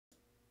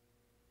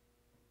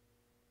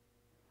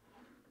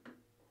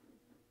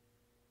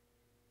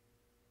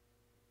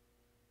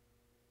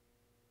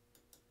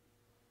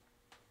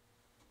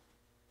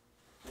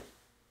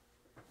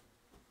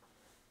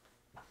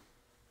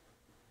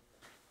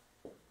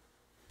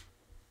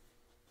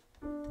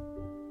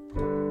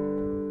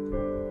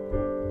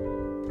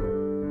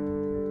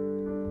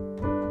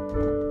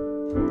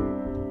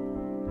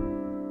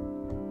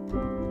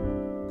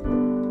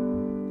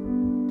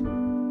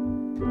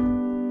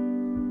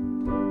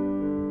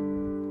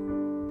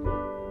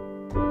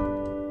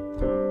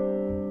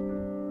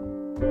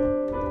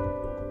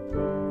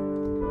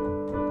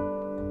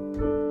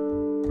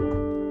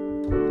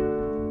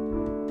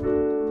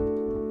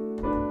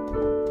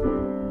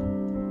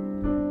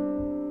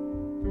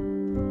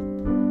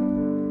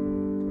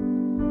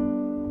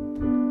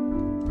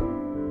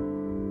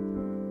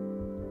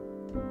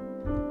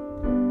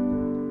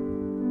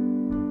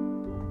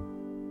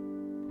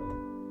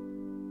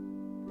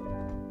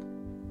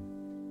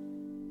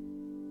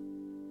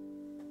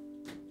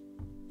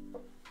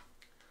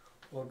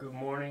Well, good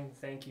morning.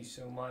 Thank you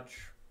so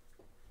much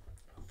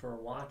for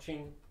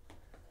watching.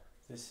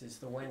 This is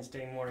the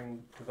Wednesday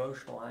morning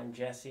devotional. I'm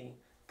Jesse.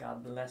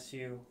 God bless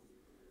you.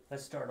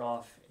 Let's start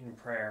off in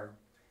prayer.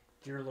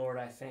 Dear Lord,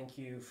 I thank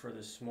you for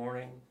this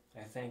morning.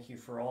 I thank you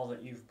for all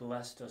that you've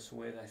blessed us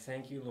with. I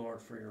thank you, Lord,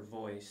 for your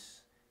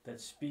voice that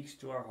speaks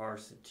to our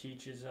hearts, that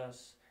teaches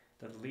us,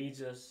 that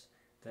leads us,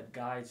 that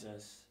guides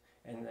us,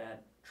 and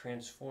that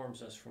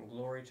transforms us from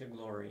glory to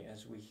glory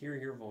as we hear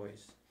your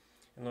voice.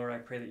 And Lord, I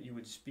pray that you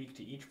would speak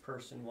to each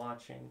person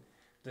watching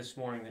this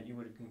morning, that you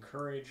would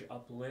encourage,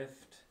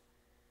 uplift,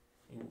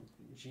 in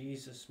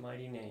Jesus'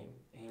 mighty name.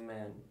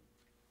 Amen.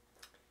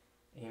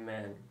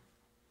 Amen.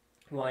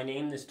 Well, I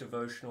named this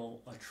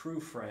devotional A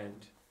True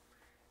Friend,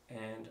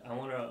 and I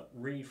want to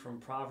read from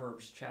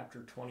Proverbs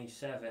chapter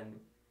 27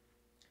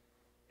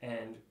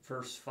 and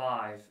verse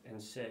 5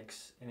 and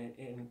 6. And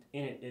in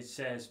it it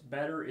says,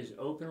 "Better is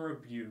open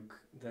rebuke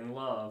than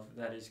love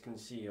that is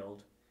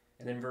concealed."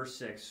 And then verse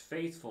 6,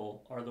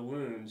 "Faithful are the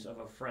wounds of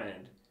a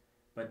friend,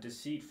 but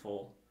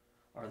deceitful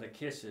are the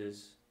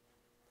kisses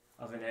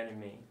of an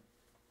enemy."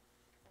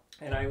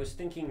 And I was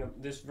thinking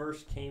of this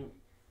verse came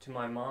to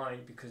my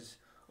mind because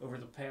over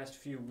the past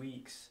few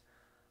weeks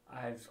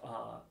I've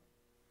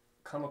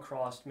come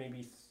across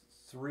maybe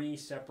three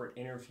separate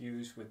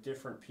interviews with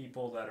different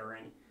people that are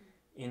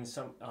in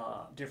some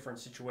different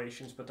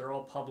situations, but they're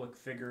all public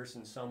figures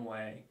in some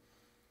way.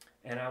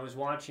 And I was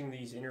watching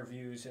these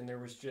interviews, and there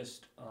was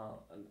just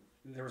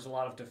there was a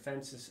lot of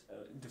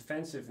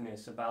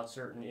defensiveness about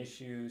certain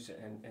issues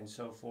and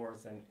so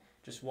forth, and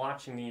just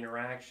watching the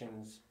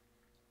interactions.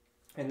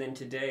 And then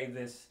today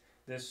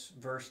this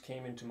verse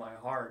came into my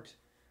heart,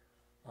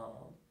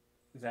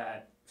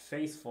 that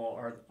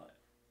faithful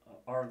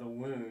are the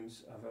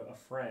wounds of a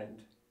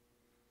friend.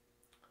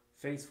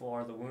 Faithful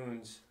are the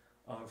wounds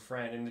of a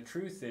friend. And the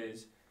truth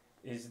is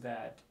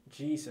that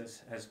Jesus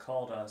has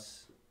called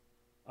us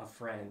a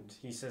friend.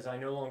 He says, "I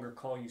no longer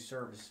call you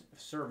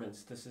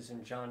servants." This is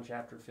in John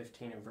chapter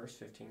 15 and verse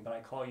 15. "But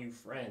I call you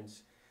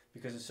friends,"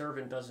 because a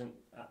servant doesn't,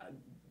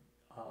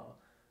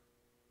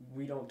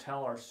 we don't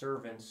tell our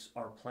servants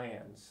our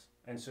plans.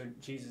 And so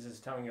Jesus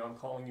is telling you, I'm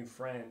calling you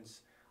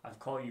friends. I've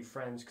called you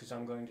friends because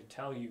I'm going to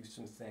tell you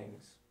some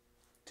things,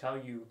 tell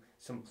you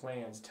some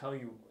plans, tell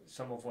you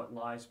some of what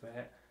lies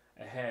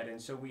ahead. And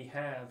so we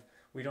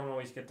don't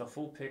always get the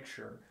full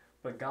picture,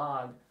 but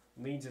God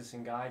leads us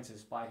and guides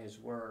us by his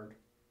word.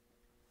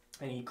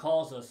 And he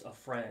calls us a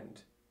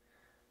friend.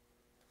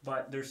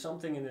 But there's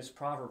something in this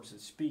Proverbs that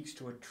speaks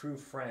to a true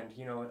friend.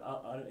 You know,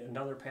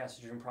 another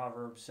passage in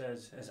Proverbs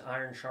says, "As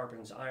iron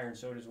sharpens iron,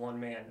 so does one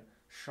man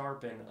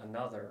sharpen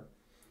another."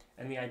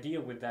 And the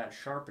idea with that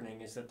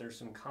sharpening is that there's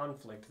some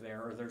conflict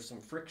there, or there's some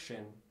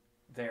friction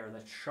there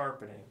that's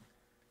sharpening.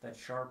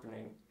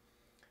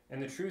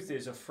 And the truth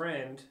is, a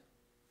friend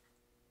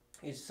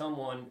is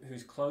someone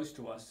who's close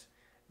to us.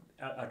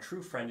 A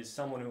true friend is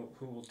someone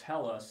who will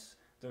tell us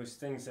those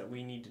things that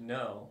we need to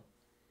know,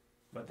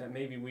 but that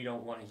maybe we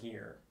don't want to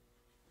hear.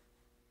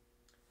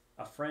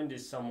 A friend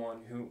is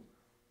someone who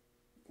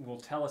will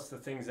tell us the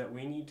things that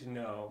we need to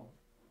know,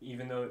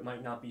 even though it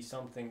might not be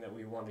something that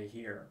we want to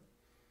hear.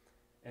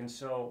 And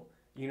so,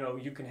 you know,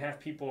 you can have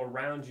people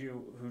around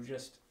you who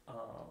just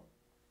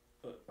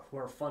who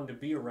are fun to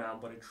be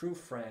around, but a true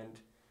friend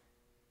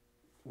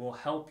will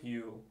help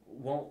you,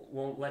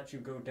 won't let you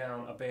go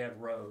down a bad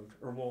road,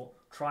 or will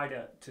try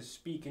to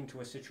speak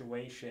into a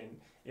situation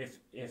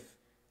if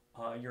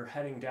you're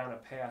heading down a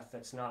path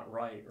that's not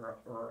right,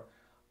 or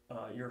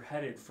you're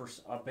headed for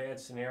a bad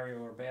scenario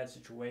or a bad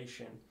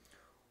situation,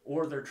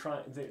 or they're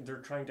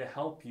trying to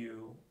help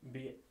you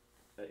be,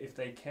 if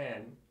they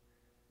can,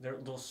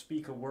 they'll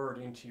speak a word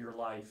into your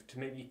life to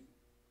maybe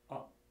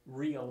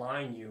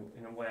realign you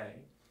in a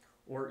way,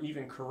 or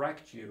even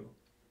correct you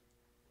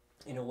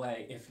in a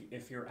way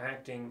if you're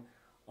acting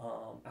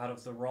out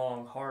of the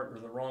wrong heart or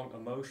the wrong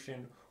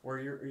emotion,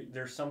 or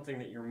there's something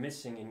that you're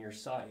missing in your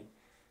sight.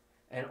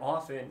 And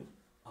often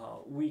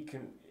we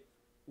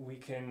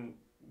can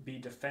be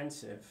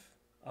defensive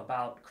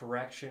about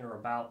correction or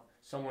about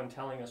someone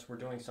telling us we're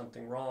doing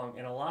something wrong,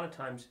 and a lot of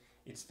times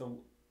it's the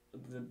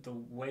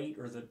weight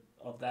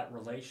of that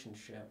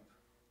relationship,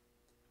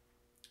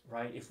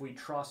 right? If we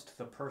trust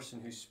the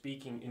person who's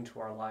speaking into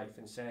our life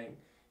and saying,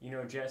 you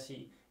know,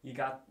 Jesse, you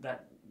got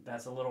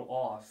that's a little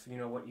off. You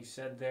know, what you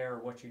said there, or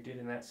what you did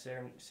in that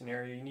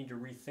scenario, you need to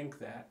rethink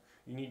that.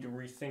 You need to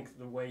rethink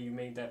the way you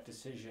made that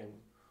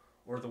decision,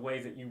 or the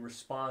way that you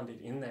responded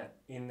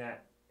in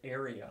that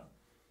area,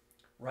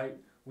 right?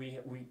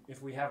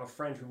 If we have a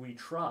friend who we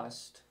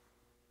trust,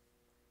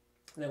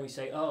 then we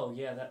say, oh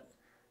yeah, that,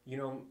 you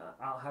know,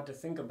 I'll have to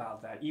think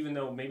about that, even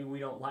though maybe we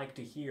don't like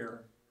to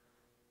hear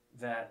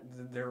that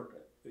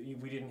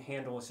we didn't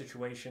handle a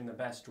situation the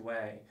best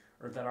way,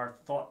 or that our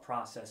thought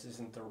process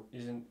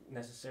isn't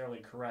necessarily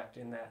correct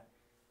in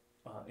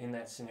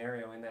that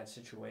scenario, in that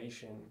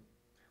situation.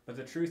 But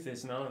the truth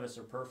is, none of us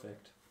are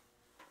perfect.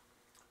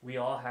 We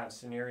all have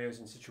scenarios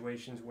and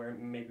situations where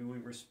maybe we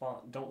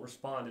don't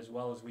respond as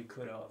well as we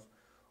could have,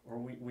 or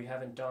we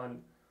haven't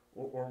done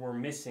or we're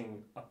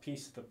missing a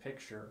piece of the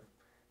picture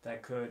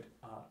that could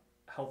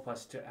help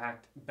us to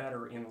act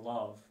better in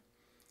love.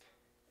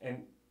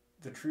 And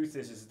the truth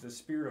is the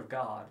Spirit of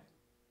God,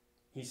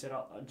 he said,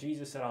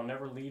 Jesus said, I'll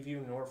never leave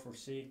you nor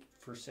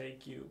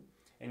forsake you.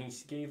 And he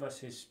gave us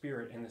his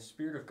Spirit, and the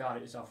Spirit of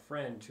God is a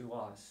friend to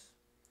us.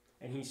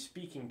 And he's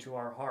speaking to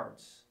our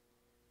hearts.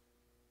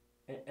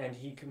 And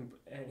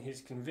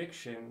his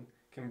conviction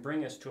can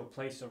bring us to a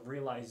place of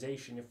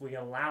realization. If we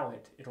allow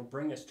it, it'll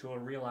bring us to a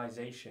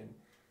realization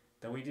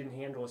that we didn't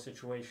handle a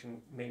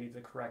situation maybe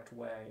the correct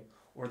way,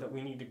 or that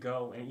we need to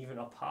go and even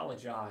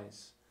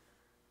apologize.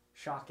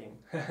 Shocking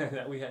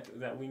that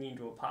we need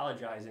to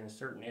apologize in a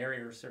certain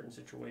area or a certain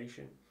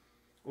situation,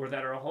 or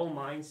that our whole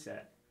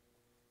mindset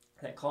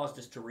that caused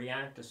us to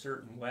react a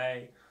certain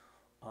way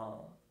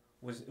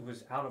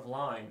was out of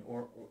line,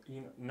 or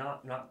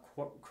not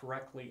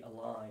correctly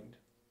aligned.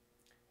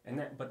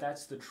 But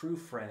that's the true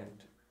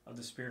friend of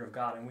the Spirit of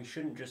God, and we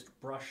shouldn't just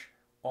brush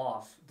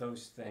off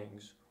those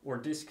things or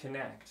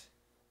disconnect,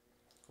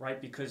 right?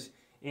 Because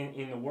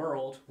in the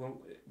world, when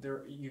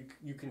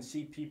you can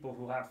see people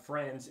who have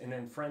friends, and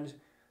then friends,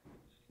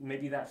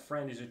 maybe that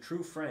friend is a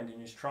true friend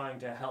and is trying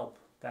to help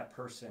that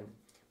person,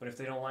 but if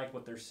they don't like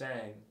what they're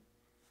saying,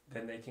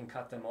 then they can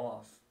cut them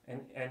off.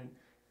 And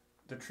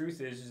the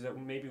truth is that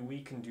maybe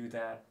we can do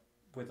that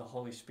with the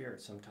Holy Spirit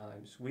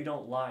sometimes. We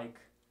don't like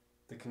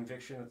the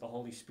conviction that the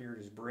Holy Spirit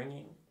is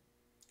bringing,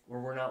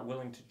 or we're not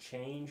willing to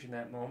change in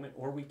that moment,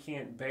 or we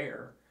can't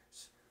bear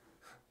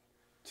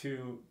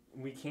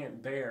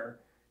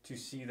to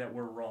see that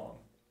we're wrong,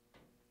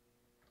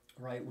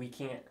 right? We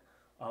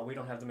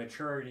don't have the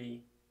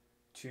maturity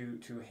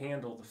to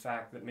handle the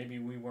fact that maybe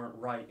we weren't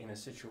right in a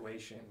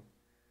situation,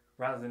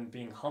 rather than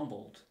being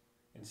humbled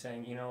and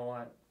saying, you know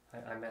what,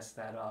 I messed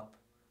that up.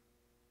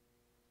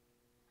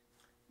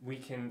 We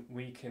can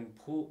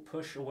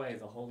push away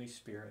the Holy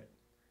Spirit,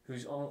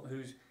 who's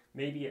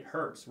maybe it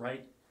hurts,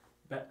 right?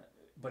 But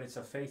it's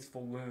a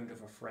faithful wound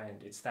of a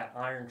friend. It's that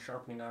iron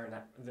sharpening iron,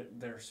 that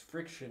there's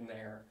friction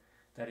there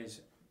that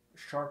is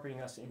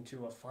sharpening us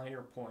into a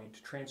finer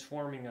point,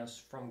 transforming us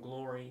from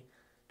glory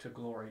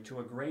to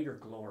a greater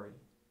glory,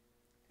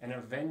 and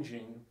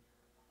avenging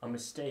a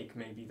mistake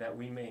maybe that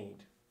we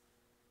made.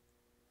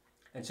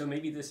 And so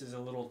maybe this is a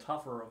little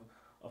tougher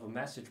of a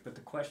message, but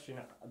the question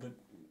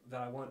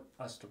that I want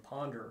us to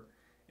ponder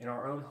in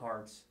our own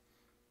hearts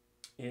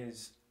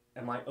is,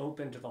 am I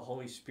open to the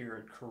Holy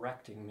Spirit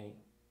correcting me,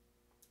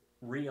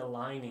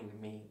 realigning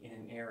me in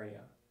an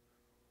area,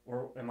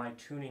 or am I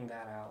tuning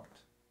that out?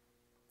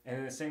 And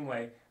in the same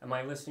way, am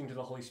I listening to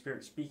the Holy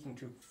Spirit speaking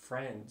to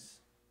friends?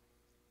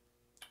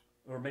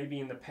 Or maybe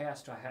in the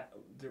past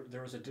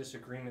there was a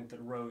disagreement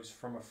that arose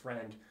from a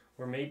friend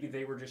where maybe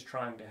they were just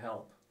trying to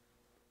help.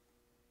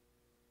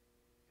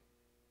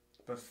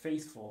 But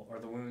faithful are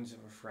the wounds of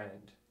a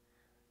friend.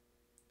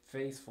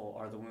 Faithful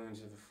are the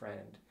wounds of a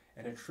friend.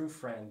 And a true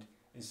friend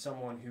is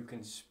someone who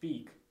can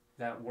speak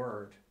that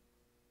word.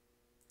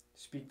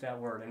 Speak that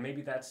word. And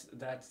maybe that's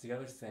the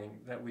other thing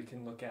that we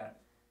can look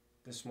at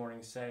this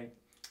morning. Say,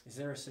 is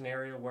there a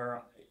scenario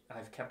where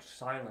I've kept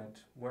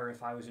silent, where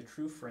if I was a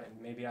true friend,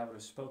 maybe I would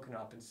have spoken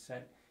up and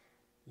said,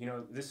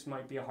 this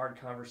might be a hard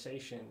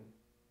conversation,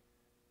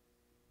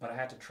 but I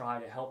had to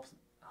try to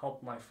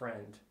help my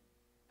friend,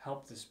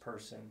 help this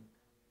person,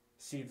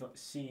 see the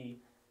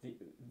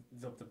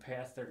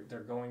path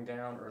they're going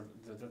down, or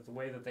the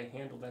way that they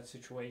handled that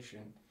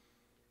situation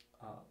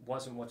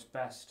wasn't what's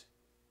best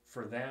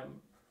for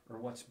them or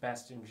what's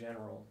best in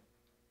general.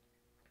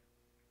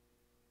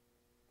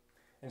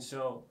 And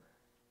so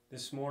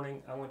this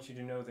morning, I want you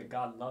to know that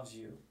God loves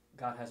you.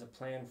 God has a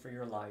plan for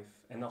your life,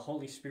 and the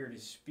Holy Spirit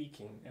is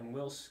speaking and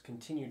will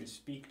continue to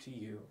speak to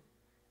you.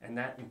 And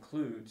that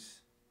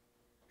includes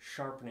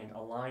sharpening,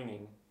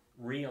 aligning,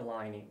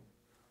 realigning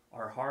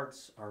our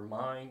hearts, our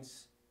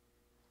minds,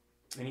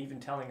 and even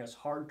telling us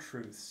hard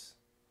truths.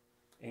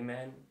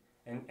 Amen.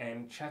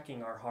 And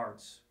checking our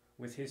hearts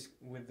with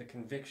the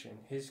conviction,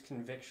 his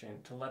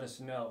conviction, to let us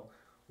know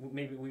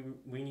maybe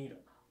we need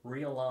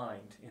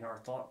realigned in our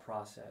thought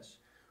process.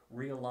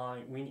 We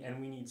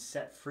need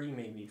set free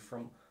maybe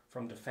from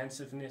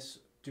defensiveness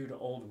due to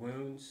old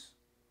wounds,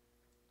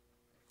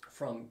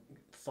 from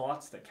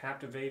thoughts that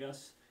captivate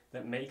us,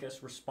 that make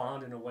us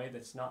respond in a way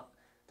that's not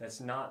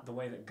the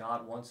way that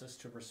God wants us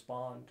to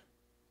respond,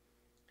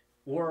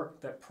 or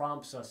that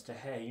prompts us to,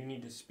 hey, you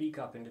need to speak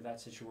up into that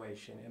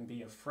situation and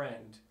be a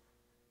friend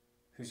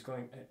who's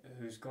going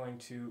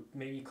to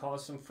maybe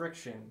cause some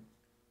friction,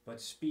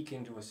 but speak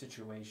into a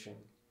situation,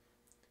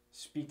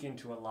 speak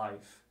into a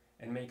life,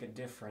 and make a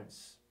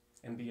difference,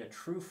 and be a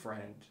true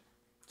friend,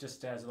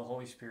 just as the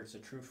Holy Spirit's a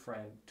true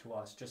friend to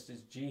us, just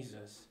as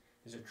Jesus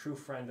is a true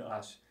friend to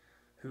us,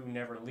 who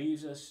never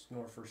leaves us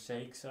nor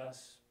forsakes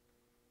us.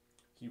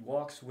 He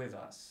walks with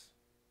us,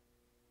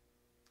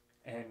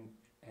 and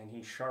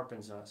he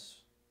sharpens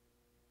us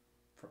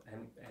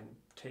and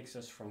takes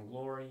us from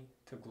glory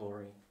to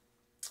glory.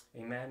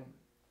 Amen.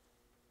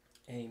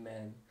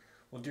 Amen.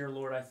 Well, dear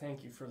Lord, I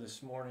thank you for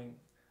this morning.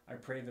 I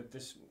pray that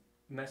this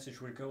message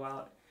would go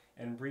out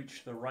and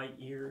reach the right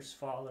ears,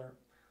 Father.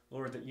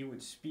 Lord, that you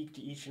would speak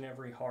to each and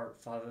every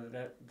heart, Father,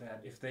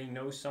 that if they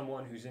know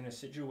someone who's in a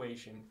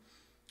situation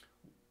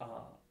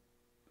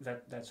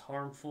that's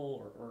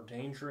harmful or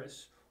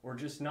dangerous, or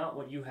just not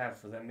what you have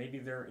for them, maybe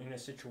they're in a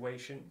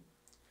situation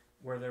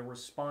where they're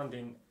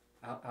responding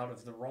out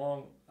of the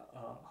wrong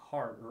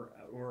heart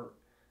or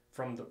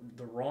from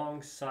the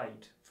wrong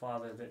sight,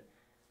 Father,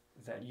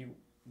 that you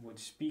would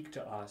speak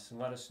to us and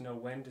let us know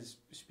when to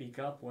speak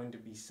up, when to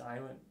be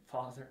silent,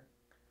 Father.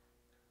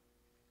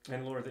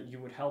 And Lord, that you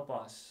would help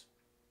us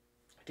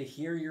to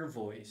hear your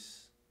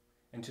voice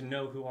and to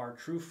know who our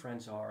true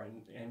friends are,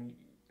 and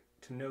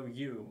to know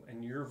you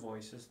and your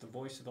voice as the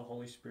voice of the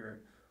Holy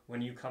Spirit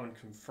when you come and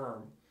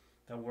confirm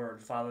the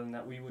word, Father, and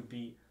that we would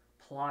be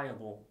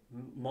pliable,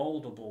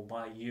 moldable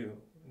by you,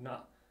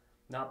 not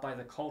by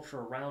the culture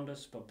around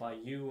us, but by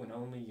you and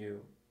only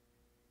you.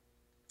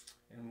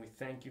 And we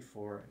thank you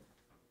for it.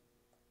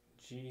 In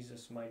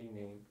Jesus' mighty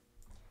name,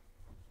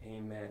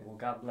 amen. Well,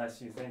 God bless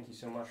you. Thank you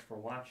so much for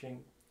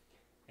watching,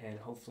 and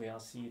hopefully I'll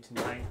see you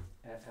tonight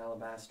at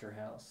Alabaster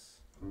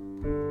House.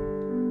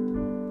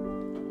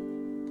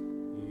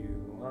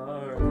 You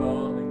are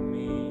calling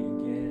me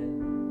again.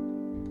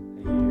 I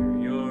hear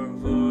your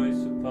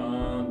voice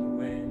upon the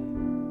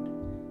wind,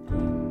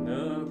 in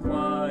the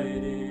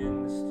quiet,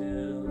 in the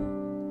still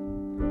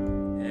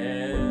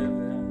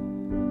heaven.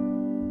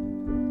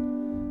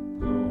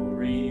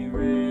 Glory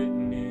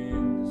written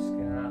in the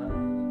sky,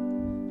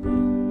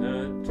 in the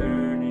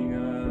turning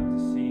of the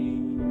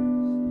seas,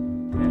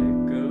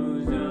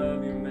 echoes of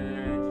your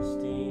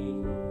majesty.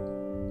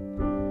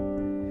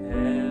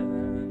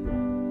 Heaven,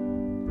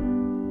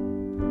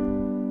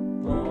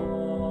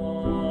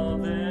 all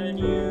that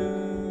you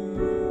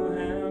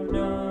have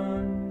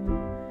done,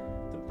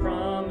 the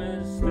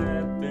promise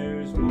that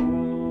there's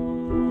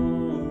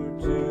more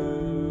to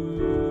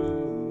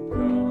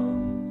come.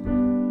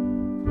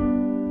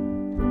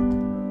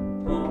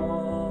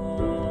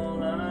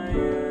 All I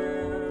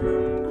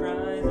am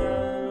cries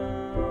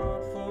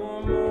out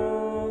for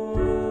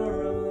more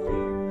of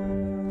you.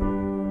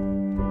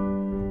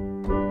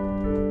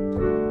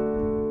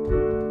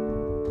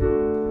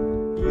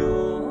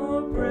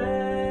 Your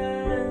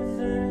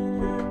presence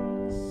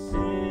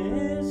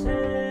is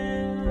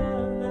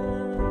heaven.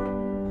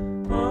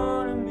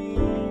 Honor me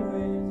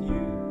with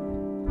you,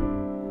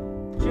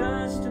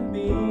 just to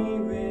be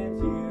with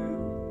you.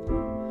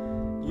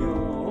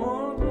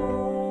 Your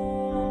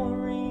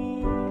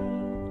glory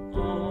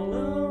all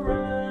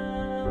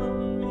around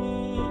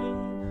me.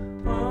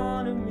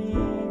 Honor me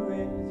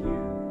with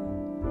you.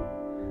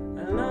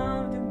 I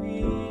love to be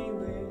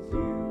with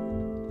you.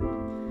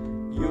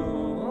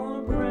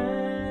 Your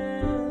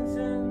presence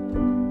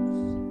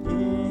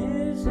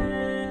is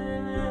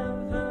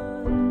heaven.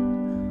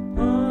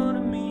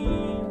 Honor me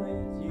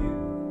with you,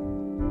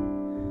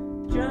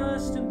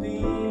 just to be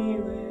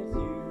with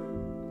you.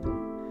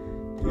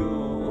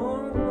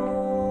 Your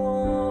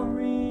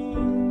glory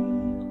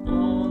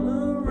all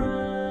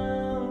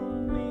around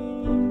me.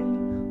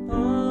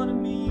 Honor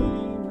me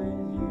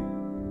with you,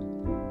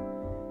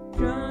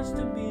 just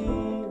to be